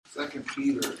2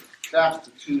 Peter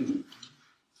chapter 2,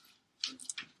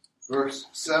 verse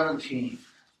 17,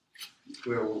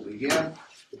 where we'll begin.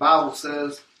 The Bible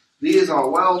says, "These are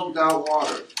wells without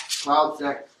water, clouds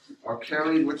that are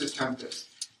carried with the tempest,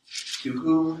 to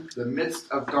whom the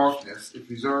midst of darkness is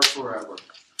reserved forever.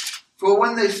 For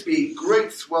when they speak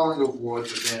great swelling of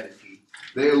words of vanity,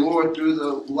 they allure through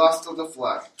the lust of the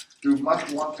flesh, through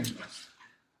much wantonness.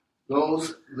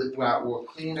 Those that were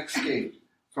clean escaped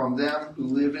from them who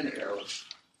live in error.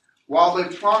 While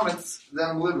they promise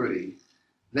them liberty,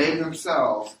 they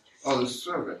themselves are the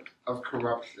servant of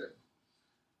corruption.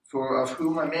 For of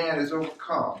whom a man is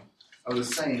overcome, of the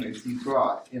same is he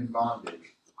brought in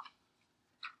bondage.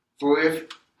 For if,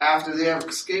 after they have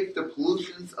escaped the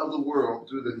pollutions of the world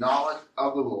through the knowledge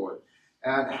of the Lord,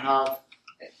 and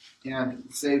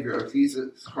Savior of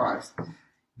Jesus Christ,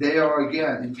 they are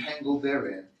again entangled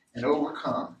therein and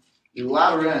overcome, the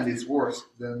latter end is worse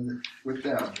than with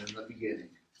them than the beginning.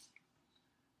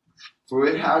 For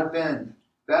it had been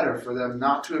better for them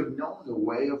not to have known the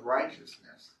way of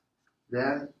righteousness,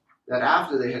 than that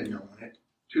after they had known it,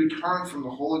 to turn from the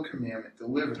holy commandment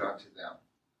delivered unto them.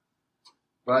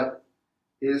 But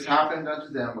it has happened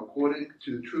unto them according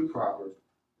to the true proverb,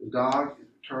 the dog is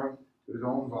returned to his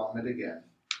own vomit again,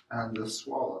 and the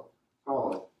swallow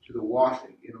followed to the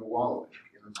washing in a wallowing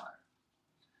in the mire."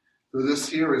 So this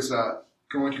here is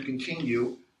going to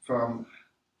continue from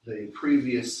the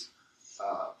previous,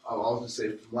 I'll just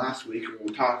say from last week, when we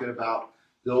were talking about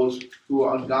those who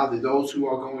are ungodly, those who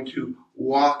are going to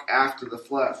walk after the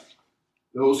flesh,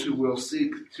 those who will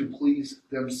seek to please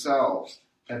themselves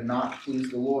and not please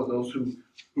the Lord, those who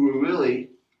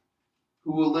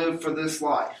will live for this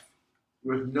life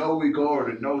with no regard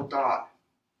and no thought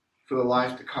for the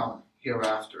life to come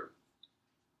hereafter.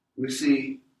 We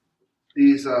see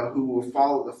these who will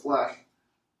follow the flesh,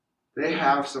 they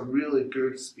have some really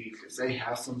good speeches. They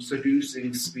have some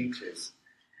seducing speeches.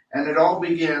 And it all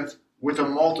begins with a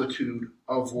multitude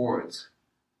of words.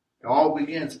 It all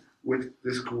begins with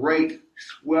this great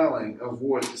swelling of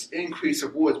words, this increase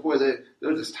of words. Boy,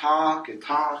 they'll just talk and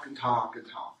talk and talk and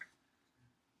talk.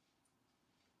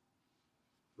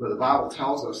 But the Bible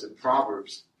tells us in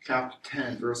Proverbs chapter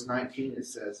 10, verse 19, it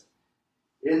says,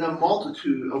 "In the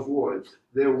multitude of words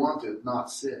there wanteth not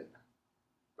sin,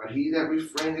 but he that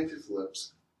refraineth his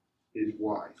lips is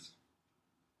wise."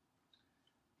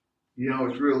 You know,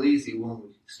 it's real easy when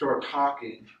we start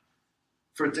talking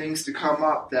for things to come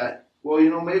up that, well, you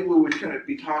know, maybe we shouldn't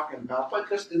be talking about, but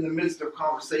just in the midst of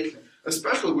conversation,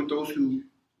 especially with those who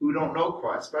don't know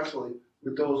Christ, especially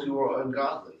with those who are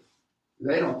ungodly.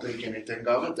 They don't think anything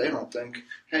of it. They don't think,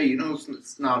 hey, you know,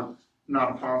 it's not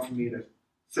a problem for me to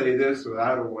say this or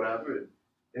that or whatever.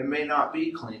 It may not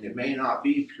be clean. It may not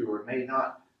be pure. It may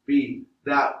not be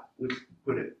that which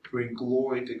would bring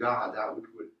glory to God, that which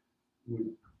would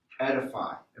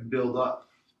edify and build up,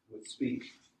 would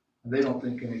speak. And they don't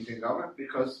think anything of it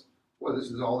because, well,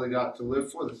 this is all they got to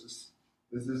live for. This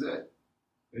is it.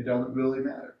 It doesn't really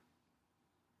matter.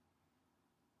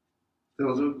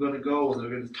 Those are going to go and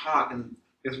they're going to talk, and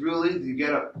it's real easy to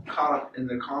get caught up in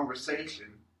the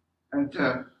conversation and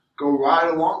to go right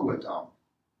along with them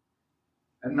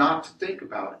and not to think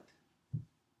about it.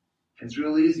 It's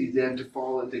real easy then to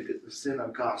fall into the sin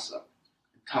of gossip,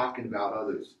 talking about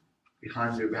others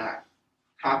behind their back,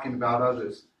 talking about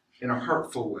others in a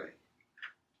hurtful way.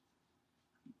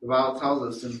 The Bible tells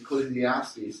us in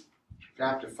Ecclesiastes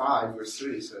chapter 5, verse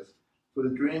 3, it says, "For the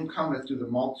dream cometh through the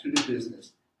multitude of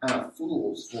business, and a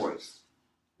fool's voice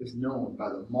is known by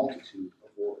the multitude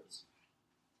of words."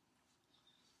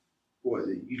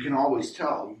 Boy, you can always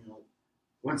tell, you know,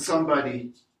 when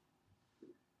somebody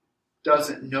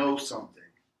doesn't know something,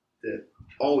 that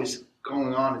always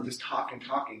going on and just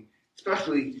talking,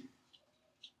 especially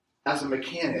as a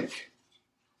mechanic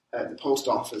at the post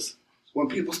office, when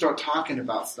people start talking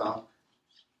about stuff,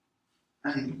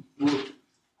 and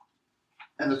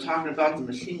they're talking about the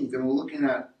machines, and we're looking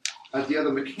at the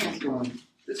other mechanics going,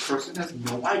 this person has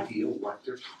no idea what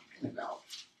they're talking about.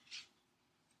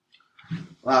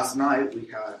 Last night we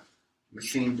had a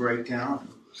machine breakdown.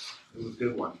 It was a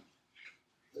good one.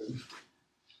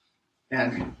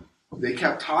 And they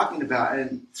kept talking about it,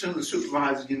 and soon the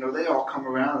supervisors, you know, they all come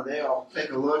around and they all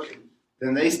take a look, and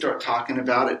then they start talking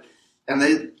about it. And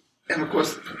of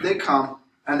course they come,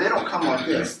 and they don't come like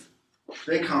this.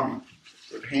 They come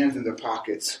with hands in their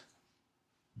pockets.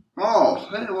 Oh,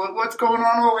 hey, what's going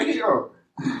on over here?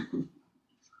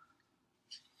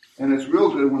 And it's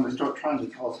real good when they start trying to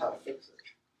tell us how to fix it.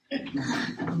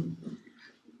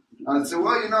 And say,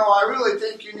 well, you know, I really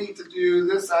think you need to do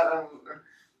this, that,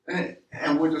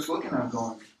 and we're just looking at them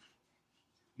going,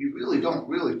 you really don't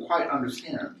quite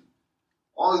understand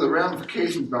all of the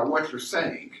ramifications about what you're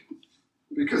saying.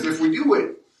 Because if we do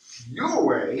it your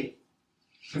way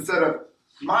instead of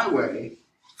my way,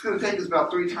 it's going to take us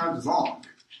about 3 times as long.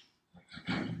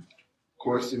 Of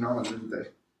course, didn't they?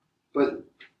 But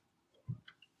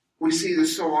we see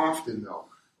this so often, though.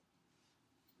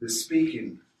 This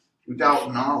speaking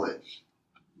without knowledge.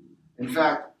 In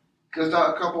fact, just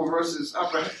a couple of verses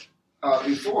up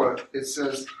before, it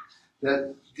says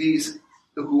that these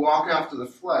who walk after the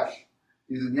flesh,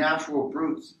 these natural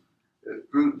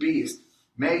brute beasts,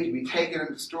 made to be taken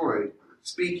and destroyed,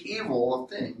 speak evil of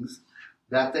things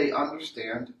that they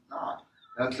understand not.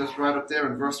 That's just right up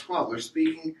there in verse 12. They're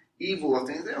speaking evil of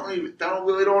things they don't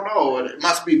really know, and it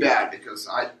must be bad because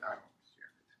I don't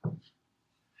understand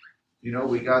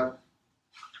it.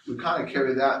 We kind of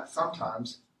carry that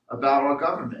sometimes about our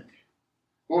government.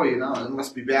 Boy, it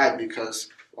must be bad because,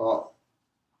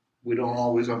 we don't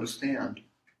always understand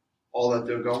all that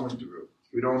they're going through.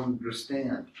 We don't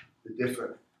understand the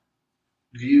different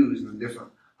views and the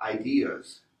different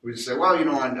ideas. We just say,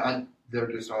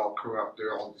 they're just all corrupt.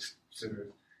 They're all just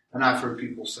sinners. And I've heard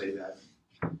people say that.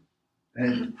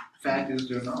 And the fact is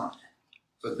they're not.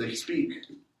 But they speak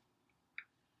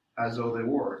as though they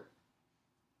were.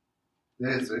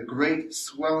 There's a great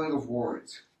swelling of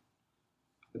words.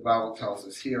 The Bible tells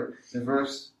us here. In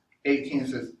verse 18 it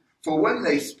says, for when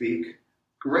they speak,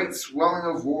 great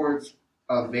swelling of words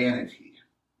of vanity.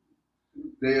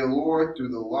 They allure through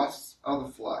the lusts of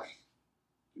the flesh,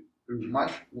 through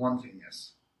much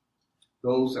wantonness,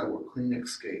 those that were clean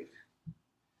escaped.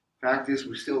 Fact is,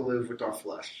 we still live with our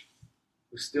flesh.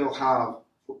 We still have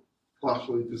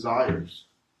fleshly desires.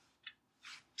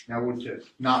 Now we're to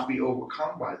not be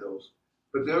overcome by those.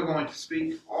 But they're going to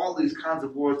speak all these kinds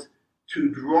of words to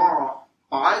draw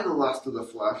by the lust of the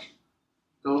flesh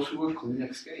those who are clean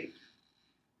escaped.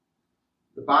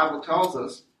 The Bible tells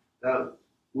us that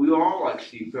we all, like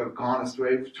sheep, have gone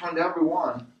astray. We've turned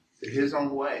everyone to his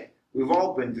own way. We've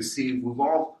all been deceived. We've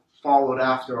all followed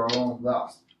after our own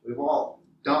lust. We've all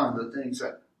done the things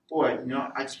that,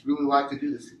 I just really like to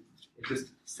do this. It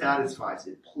just satisfies,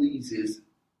 it pleases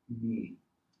me.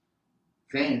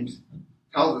 James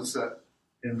tells us that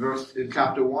in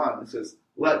chapter 1, it says,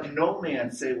 let no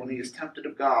man say when he is tempted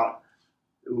of God,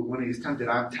 I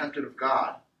am tempted of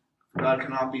God. God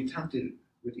cannot be tempted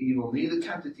with evil, neither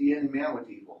tempted ye any man with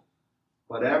evil.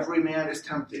 But every man is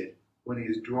tempted when he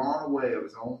is drawn away of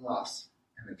his own lust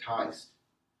and enticed.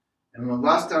 And when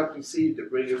lust are conceived,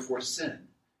 it bringeth forth sin.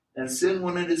 And sin,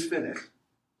 when it is finished,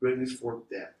 brings forth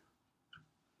death.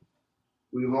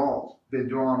 We've all been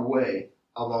drawn away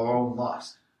of our own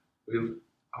lust.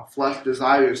 Our flesh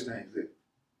desires things that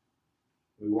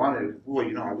we wanted.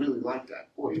 I really like that.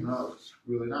 It's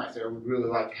really nice. I would really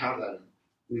like to have that. And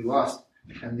we lust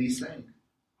and these things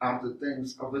after the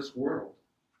things of this world.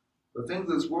 The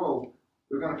things of this world,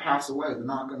 they're going to pass away. They're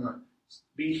not going to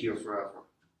be here forever.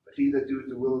 But he that doeth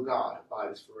the will of God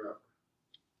abides forever.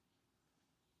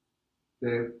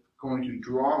 They're going to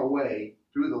draw away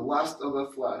through the lust of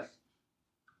the flesh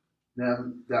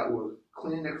them that were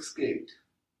clean escaped.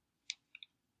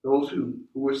 Those who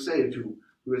were saved, who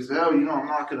would say, I'm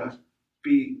not going to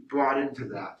be brought into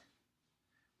that.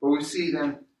 But we see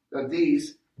then that they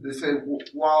say,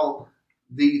 while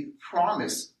they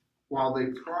promise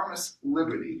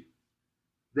liberty,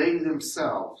 they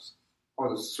themselves are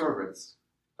the servants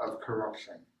of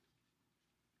corruption.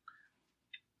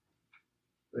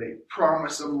 They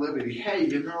promise them liberty. Hey,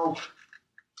 isn't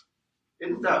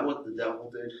that what the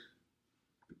devil did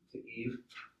to Eve?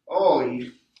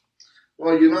 Eve.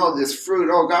 Well, this fruit,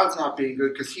 God's not being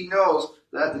good because he knows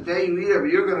that the day you eat of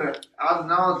it, you're going to have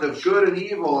knowledge of good and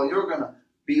evil and you're going to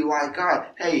be like God.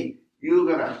 Hey, you're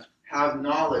going to have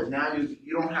knowledge. Now you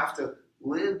don't have to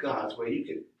live God's way. You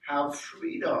can have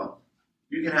freedom.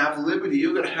 You can have liberty.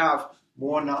 You're going to have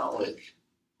more knowledge.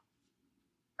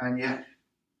 And yet,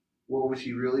 what was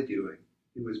he really doing?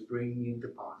 He was bringing into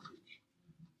bondage.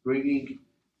 Bringing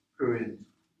her into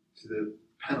the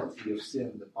penalty of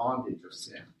sin, the bondage of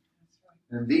sin.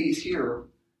 And these here,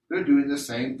 they're doing the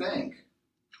same thing.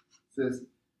 It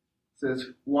says,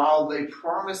 while they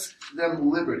promise them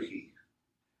liberty,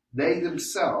 they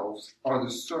themselves are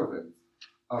the servants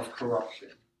of corruption.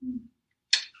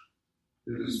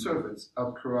 They're the servants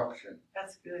of corruption.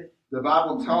 That's good. The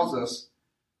Bible tells us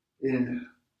in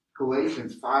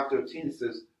Galatians 5:13, it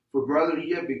says, for brother,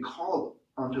 ye have been called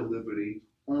unto liberty,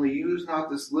 only use not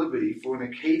this liberty for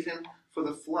an occasion for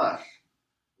the flesh,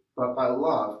 but by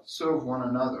love serve one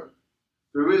another.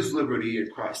 There is liberty in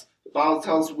Christ. The Bible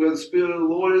tells us where the Spirit of the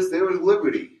Lord is, there is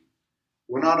liberty.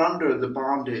 We're not under the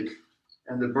bondage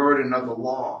and the burden of the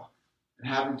law and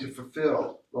having to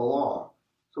fulfill the law.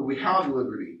 So we have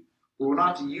liberty, but we're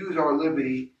not to use our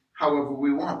liberty however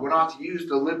we want. We're not to use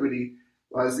the liberty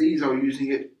as these are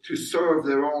using it to serve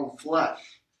their own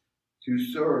flesh, to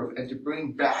serve and to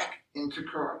bring back into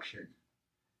corruption.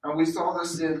 And we saw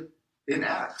this in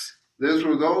Acts. Those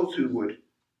were those who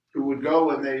would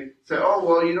go and they say, oh,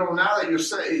 well, now that you're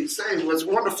saved, well, it's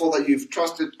wonderful that you've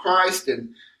trusted Christ,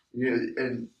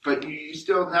 but you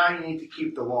still, now you need to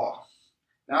keep the law.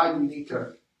 Now you need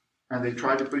to, and they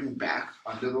tried to bring him back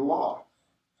under the law.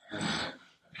 And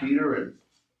Peter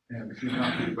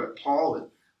but Paul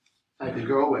had to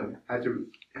go and had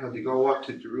to go up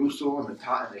to Jerusalem and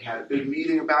they had a big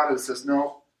meeting about it. It says,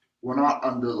 no, we're not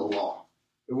under the law.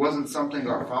 It wasn't something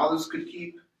our fathers could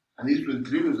keep. And these were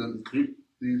Jews, and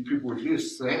these people were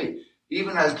Jews. So, hey,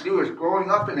 even as Jews, growing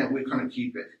up in it, we couldn't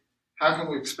keep it. How can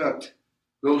we expect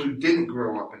those who didn't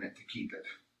grow up in it to keep it?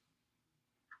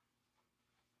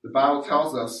 The Bible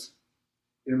tells us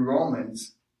in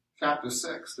Romans chapter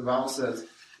 6, the Bible says,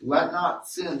 let not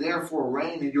sin therefore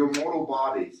reign in your mortal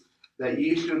bodies, that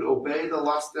ye should obey the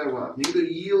lust thereof. Neither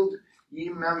yield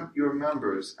ye your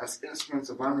members as instruments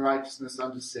of unrighteousness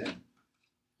unto sin,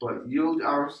 but yield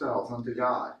ourselves unto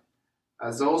God,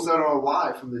 as those that are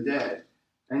alive from the dead,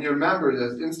 and your members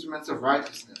as instruments of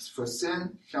righteousness. For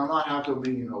sin shall not have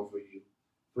dominion over you,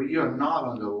 for you are not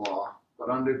under the law, but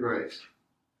under grace.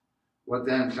 What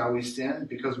then? Shall we sin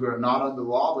because we are not under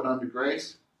law, but under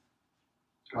grace?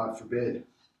 God forbid.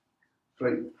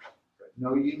 But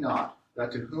know ye not,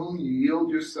 that to whom ye yield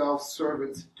yourselves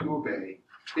servants to obey,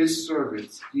 his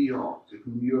servants ye are, to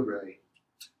whom you obey,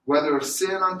 whether of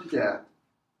sin unto death,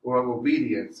 or of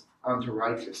obedience unto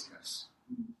righteousness.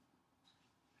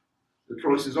 The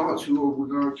choice is ours. Who are we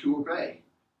going to obey?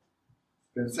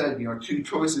 It's been said, two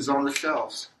choices on the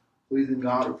shelves, pleasing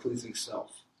God or pleasing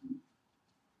self.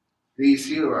 These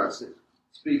here, as it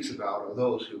speaks about, are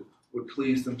those who would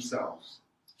please themselves.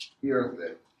 Here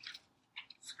they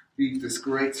speak this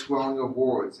great swelling of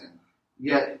words, and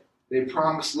yet they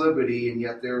promise liberty, and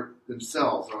yet they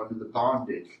themselves are under the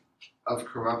bondage of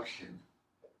corruption.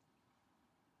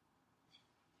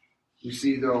 You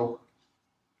see, though,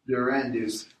 their end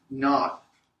is not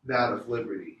that of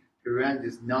liberty. Their end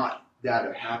is not that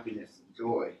of happiness and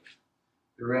joy.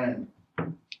 Their end is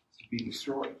to be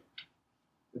destroyed.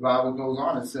 The Bible goes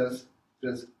on, it says,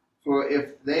 for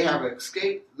if they have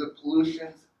escaped the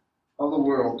pollutions of the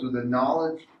world through the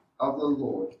knowledge of the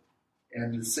Lord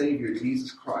and the Savior,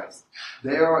 Jesus Christ,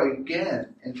 they are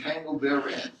again entangled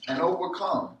therein and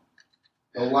overcome.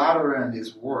 The latter end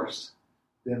is worse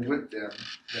than with them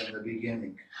than the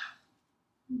beginning.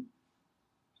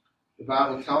 The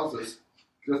Bible tells us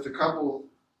just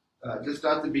just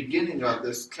at the beginning of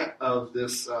this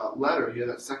letter here,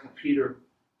 that 2 Peter,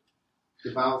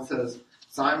 the Bible says,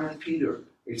 Simon Peter,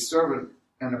 a servant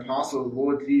and apostle of the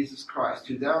Lord Jesus Christ,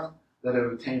 to them that have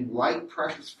obtained like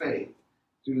precious faith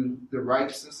through the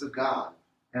righteousness of God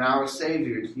and our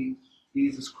Savior,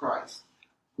 Jesus Christ.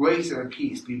 Grace and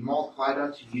peace be multiplied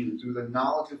unto you through the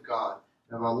knowledge of God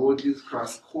and of our Lord Jesus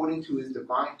Christ, according to his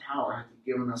divine power hath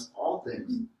he given us all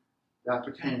things that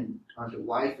pertain unto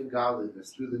life and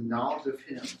godliness, through the knowledge of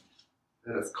him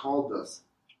that has called us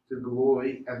to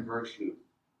glory and virtue,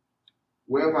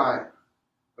 whereby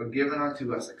are given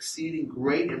unto us exceeding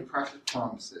great and precious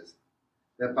promises,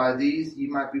 that by these ye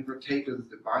might be partakers of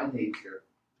the divine nature,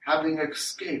 having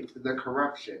escaped the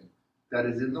corruption that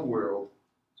is in the world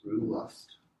through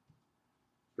lust.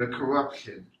 The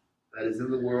corruption that is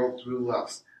in the world through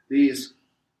lust.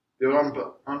 They're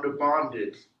under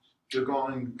bondage. They're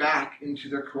going back into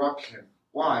their corruption.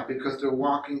 Why? Because they're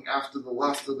walking after the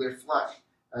lust of their flesh.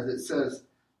 As it says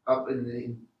up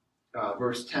in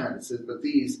verse 10, it says, but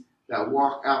these that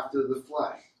walk after the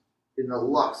flesh in the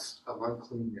lust of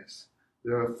uncleanness.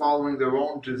 They're following their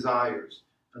own desires.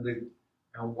 And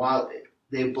while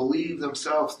they believe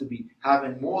themselves to be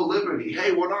having more liberty,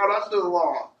 hey, we're not under the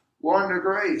law, we're under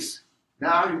grace.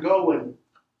 Now you go and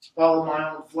follow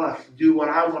my own flesh and do what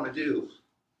I want to do.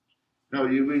 No,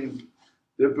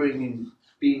 they're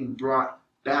being brought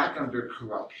back under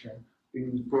corruption,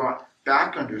 being brought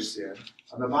back under sin.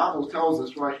 And the Bible tells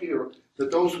us right here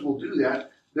that those who will do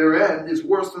that, their end is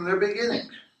worse than their beginning.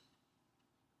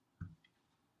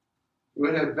 It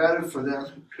would have better for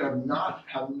them who have not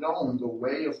have known the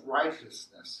way of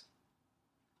righteousness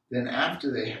than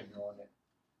after they had known it,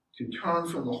 to turn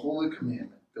from the holy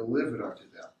commandment delivered unto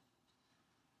them.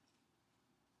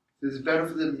 It is better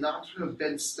for them not to have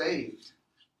been saved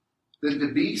than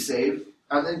to be saved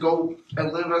and then go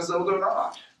and live as though they're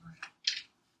not.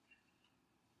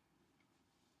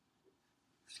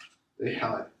 They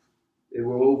had They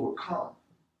were overcome.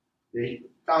 They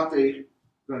thought they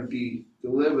were going to be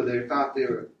delivered. They thought they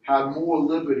had more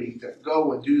liberty to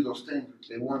go and do those things that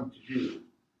they wanted to do.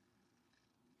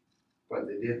 But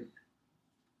they didn't.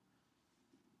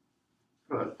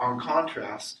 But on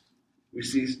contrast, we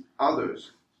see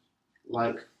others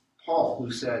like Paul,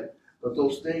 who said, "But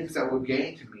those things that were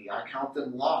gained to me, I count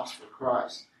them loss for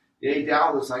Christ. Yea,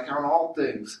 doubtless I count all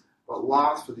things but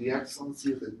loss for the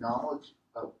excellency of the knowledge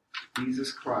of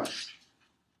Jesus Christ,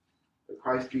 the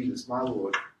Christ Jesus my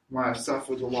Lord, whom I have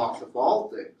suffered the loss of all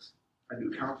things. I do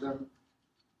count them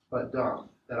but dung,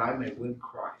 that I may win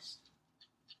Christ."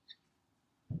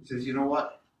 He says, you know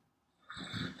what?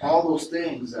 All those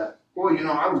things that,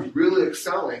 I was really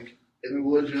excelling in the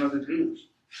religion of the Jews.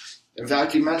 In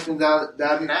fact, he mentioned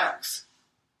that in Acts,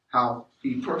 how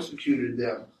he persecuted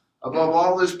them above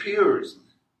all his peers.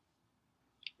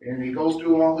 And he goes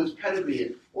through all his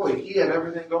pedigree. And, he had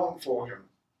everything going for him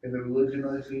in the religion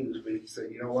of the Jews. But he said,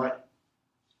 you know what?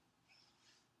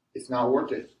 It's not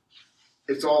worth it.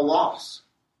 It's all loss.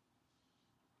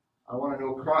 I want to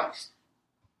know Christ.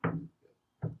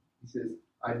 He says,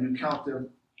 I do count them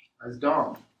as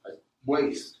dung, as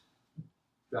waste,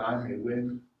 that I may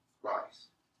win Christ.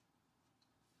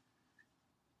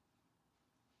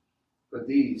 But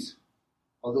these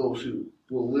are those who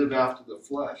will live after the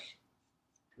flesh,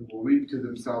 who will reap to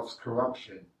themselves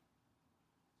corruption,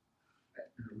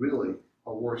 and really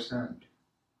a worse end.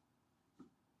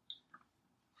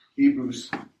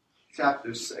 Hebrews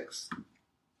chapter 6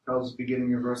 tells us,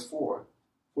 beginning in verse 4,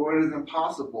 "For it is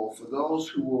impossible for those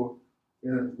who were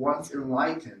once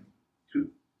enlightened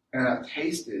and have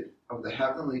tasted of the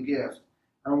heavenly gift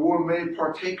and were made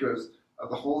partakers of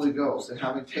the Holy Ghost, and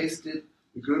having tasted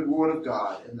the good word of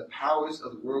God and the powers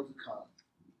of the world to come,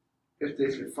 if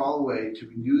they should fall away, to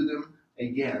renew them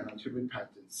again unto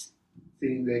repentance,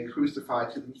 seeing they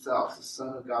crucify to themselves the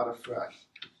Son of God afresh,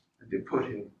 and to put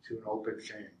him to an open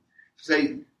shame."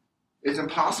 Say, it's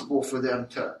impossible for them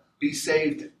to be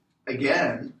saved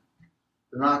again.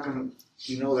 They're not going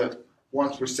to, that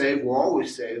once we're saved, we're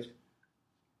always saved.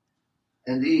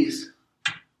 And these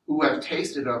who have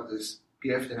tasted of this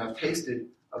gift and have tasted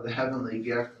of the heavenly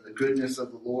gift and the goodness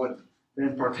of the Lord,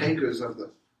 been partakers of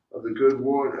the good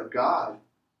word of God,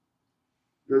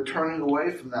 they're turning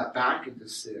away from that back into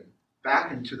sin,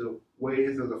 back into the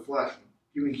ways of the flesh,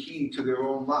 giving heed to their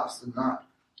own lust and not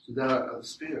to that of the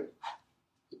Spirit.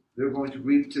 They're going to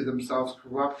reap to themselves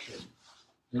corruption.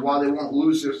 And while they won't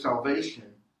lose their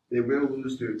salvation, they will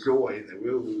lose their joy and they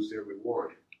will lose their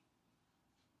reward.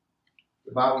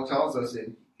 The Bible tells us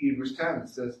in Hebrews 10, it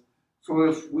says, "For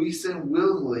if we sin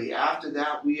willingly, after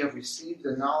that we have received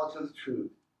the knowledge of the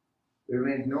truth, there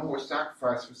remains no more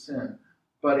sacrifice for sin,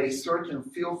 but a certain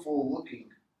fearful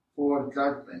looking for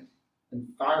judgment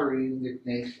and fiery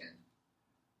indignation,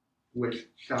 which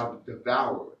shall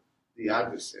devour the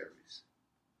adversaries."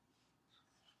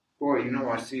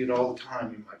 I see it all the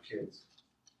time in my kids.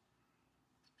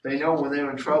 They know when they're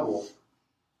in trouble,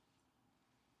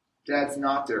 Dad's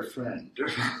not their friend.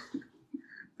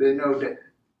 They know that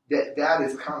Dad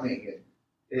is coming,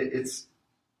 and it's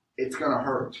going to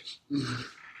hurt.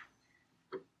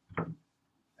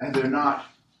 And they're not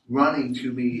running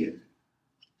to me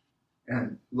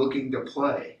and looking to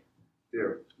play.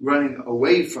 They're running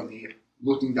away from me,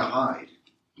 looking to hide.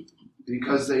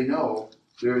 Because they know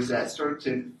there's that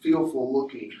certain fearful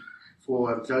looking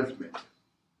for judgment.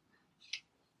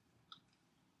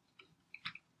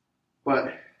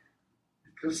 But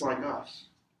just like us,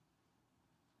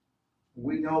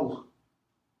 we know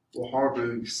we're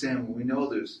harboring sin. We know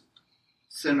there's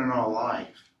sin in our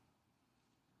life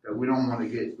that we don't want to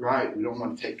get right. We don't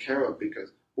want to take care of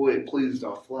because, it pleases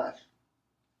our flesh.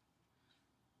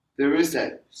 There is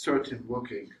that certain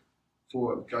looking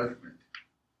for judgment.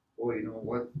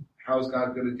 What? How's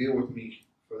God going to deal with me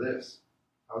for this?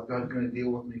 How's God going to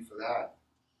deal with me for that?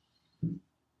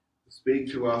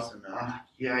 Speak to us and, I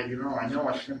know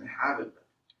I shouldn't have it, but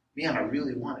man, I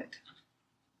really want it.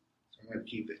 So I'm going to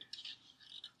keep it.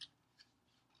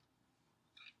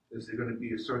 Is there going to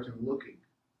be a certain looking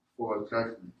for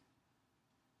judgment?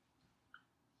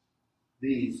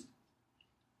 These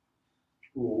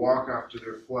who will walk after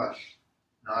their flesh,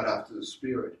 not after the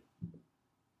Spirit,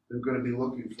 they're going to be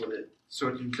looking for the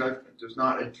certain judgment. There's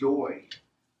not a joy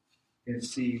in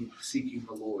seeking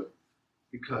the Lord,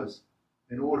 because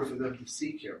in order for them to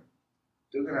seek Him,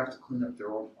 they're going to have to clean up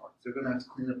their own hearts. They're going to have to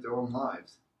clean up their own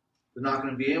lives. They're not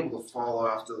going to be able to follow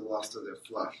after the lust of their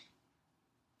flesh.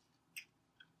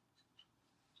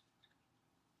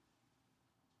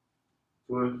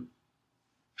 For the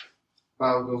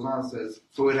Bible goes on and says,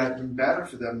 "For it had been better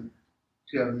for them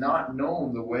to have not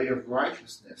known the way of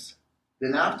righteousness.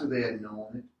 Then after they had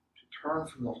known it, to turn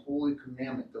from the holy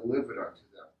commandment delivered unto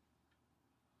them.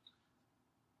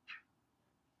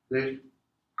 They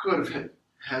could have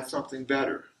had something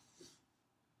better. It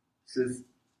says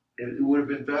it would have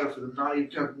been better for them not even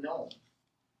to have known.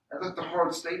 And that's a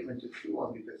hard statement to chew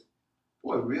on because,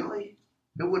 boy, really?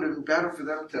 It would have been better for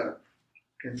them to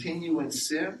continue in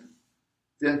sin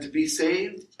than to be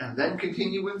saved and then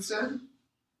continue in sin?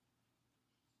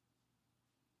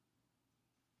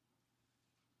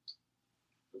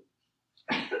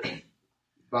 The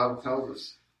Bible tells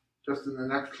us, just in the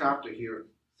next chapter here,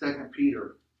 2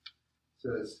 Peter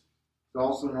says,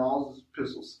 also in all his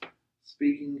epistles,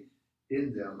 speaking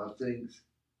in them of these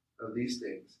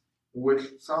things, in which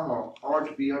some are hard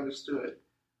to be understood,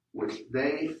 which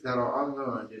they that are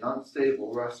unlearned and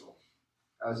unstable wrestle,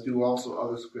 as do also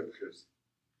other scriptures.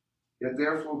 Yet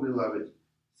therefore, beloved,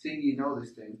 seeing ye know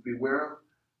these things, beware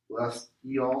lest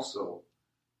ye also,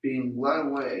 being led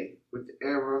away with the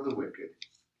error of the wicked,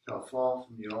 shall fall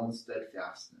from your own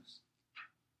steadfastness.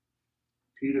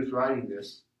 Peter's writing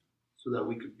this so that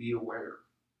we could be aware,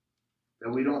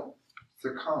 that we don't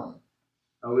succumb,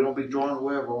 that we don't be drawn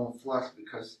away of our own flesh,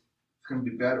 because it's going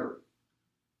to be better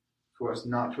for us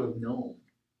not to have known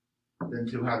than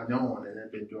to have known and then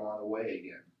been drawn away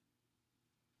again.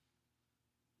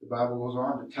 The Bible goes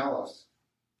on to tell us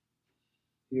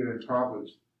here in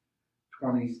Proverbs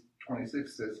 20:26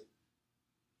 says,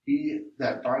 he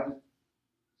that bindeth,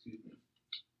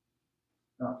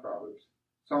 not Proverbs,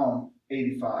 Psalm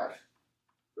 85,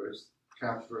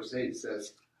 verse 8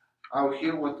 says, I will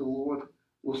hear what the Lord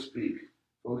will speak,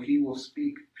 for he will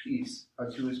speak peace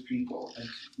unto his people and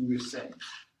to his saints.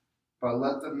 But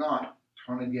let them not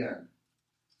turn again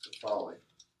to folly.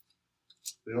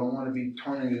 We don't want to be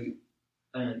turning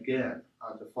again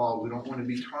to folly. We don't want to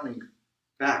be turning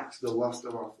back to the lust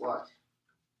of our flesh.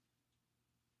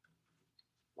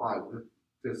 Why?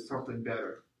 There's something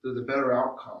better. There's a better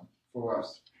outcome for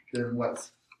us than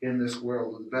what's in this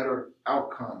world. There's a better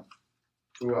outcome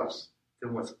for us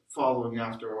than what's following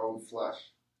after our own flesh.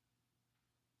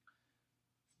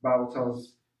 The Bible tells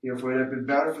us, therefore, it had been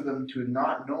better for them to have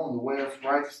not known the way of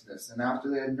righteousness, and after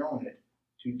they had known it,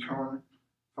 to turn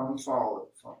from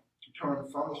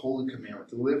the holy commandment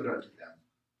delivered unto them.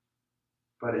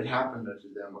 But it happened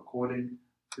unto them according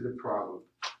to the proverb,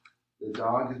 the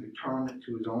dog is returned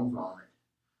to his own vomit,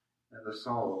 and the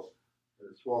swallow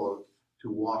to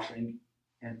washing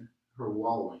and her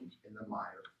wallowing in the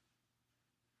mire.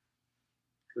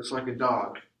 Just like a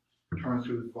dog returns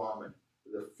to his vomit,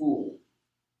 the fool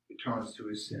returns to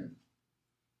his sin.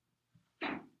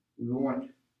 We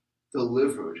weren't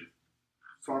delivered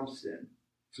from sin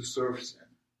to serve sin.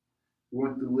 We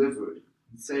weren't delivered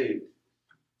and saved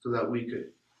so that we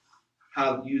could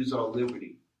use our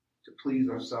liberty to please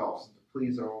ourselves and to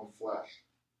please our own flesh.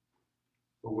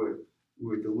 But we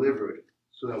were delivered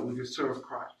so that we could serve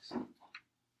Christ,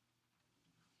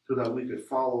 so that we could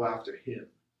follow after him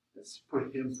and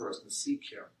put him first and seek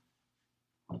him.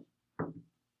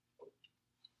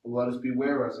 But let us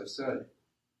beware, as I said,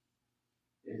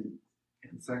 in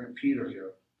 2 Peter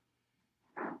here.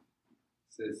 It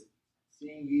says,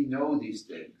 seeing ye know these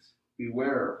things,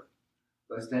 beware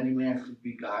lest any man should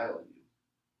beguile you,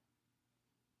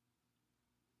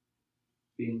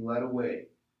 being led away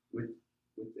with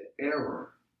the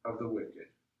error of the wicked,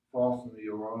 fall from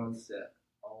your own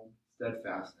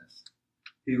steadfastness.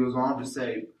 He goes on to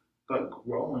say, but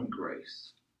grow in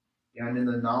grace and in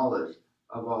the knowledge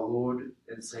of our Lord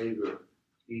and Savior,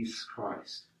 Jesus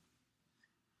Christ.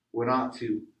 We're not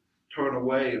to turn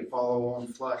away and follow our own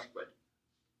flesh, but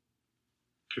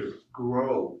to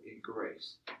grow in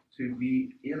grace, to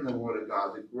be in the Word of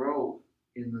God, to grow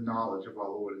in the knowledge of our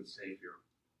Lord and Savior.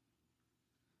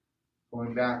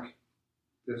 Going back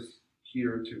this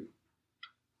here to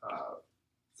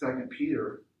 2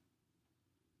 Peter,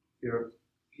 here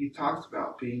he talks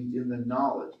about being in the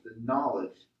knowledge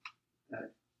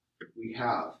that we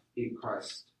have in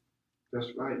Christ.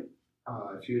 Just right.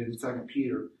 If you're in 2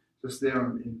 Peter, just there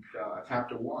in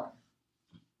chapter 1,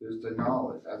 there's the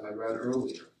knowledge, as I read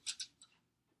earlier.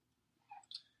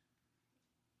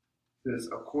 It says,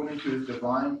 according to his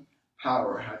divine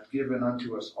power hath given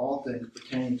unto us all things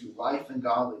pertaining to life and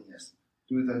godliness,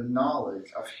 through the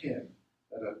knowledge of him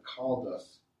that hath called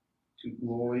us to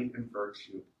glory and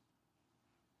virtue.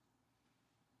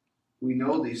 We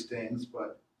know these things,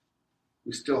 but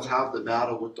we still have the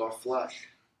battle with our flesh.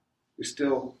 We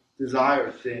still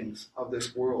desire things of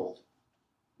this world.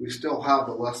 We still have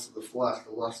the lust of the flesh,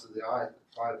 the lust of the eye,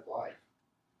 the pride of life.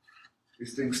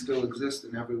 These things still exist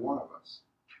in every one of us.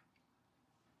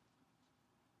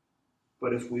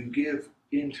 But if we give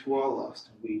in to our lust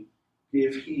and we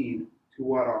give heed to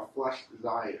what our flesh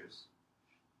desires,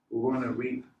 we're going to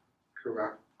reap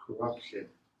corruption.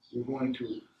 We're going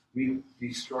to reap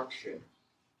destruction.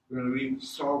 We're going to reap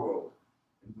sorrow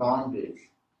and bondage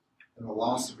and the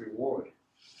loss of reward.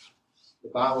 The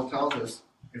Bible tells us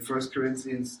in 1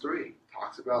 Corinthians 3,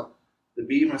 talks about the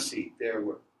Bema seat there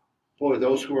where, boy,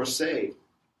 those who are saved,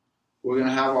 we're going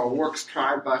to have our works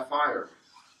tried by fire,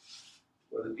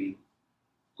 whether it be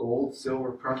gold,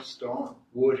 silver, precious stone,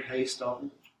 wood, hay, stubble.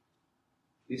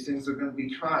 These things are going to be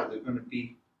tried. They're going to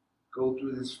go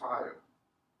through this fire.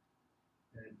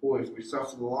 And boy, if we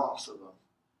suffer the loss of them,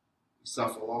 we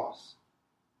suffer loss.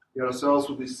 Yet ourselves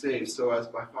will be saved so as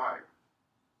by fire.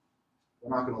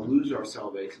 We're not going to lose our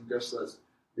salvation, just as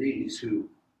these who,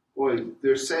 boy,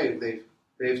 they're saved.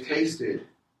 They've tasted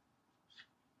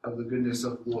of the goodness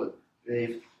of the Lord.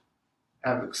 They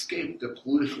have escaped the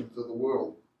pollutions of the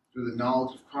world through the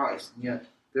knowledge of Christ, and yet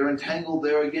they're entangled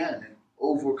there again and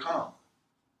overcome.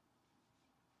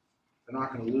 They're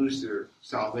not going to lose their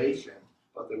salvation,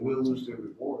 but they will lose their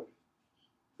reward.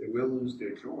 They will lose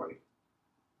their joy.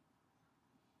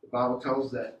 The Bible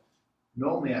tells that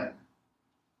no man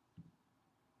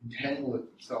entangleth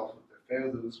himself with the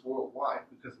affairs of this world. Why?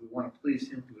 Because we want to please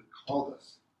him who had called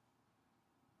us.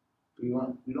 We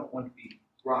don't want to be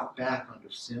brought back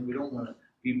under sin. We don't want to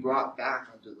be brought back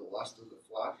under the lust of the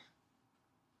flesh.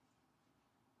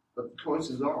 But the choice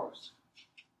is ours.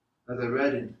 As I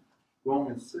read in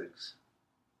Romans 6,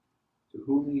 to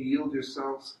whom you yield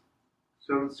yourselves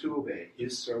servants to obey,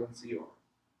 his servants ye are.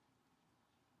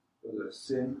 Whether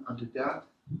sin unto death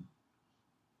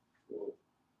or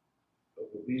of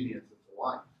obedience unto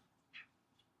life.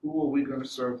 Who are we going to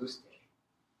serve this day?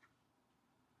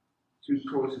 Two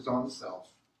choices on the self,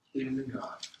 pleasing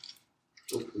God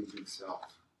or pleasing self.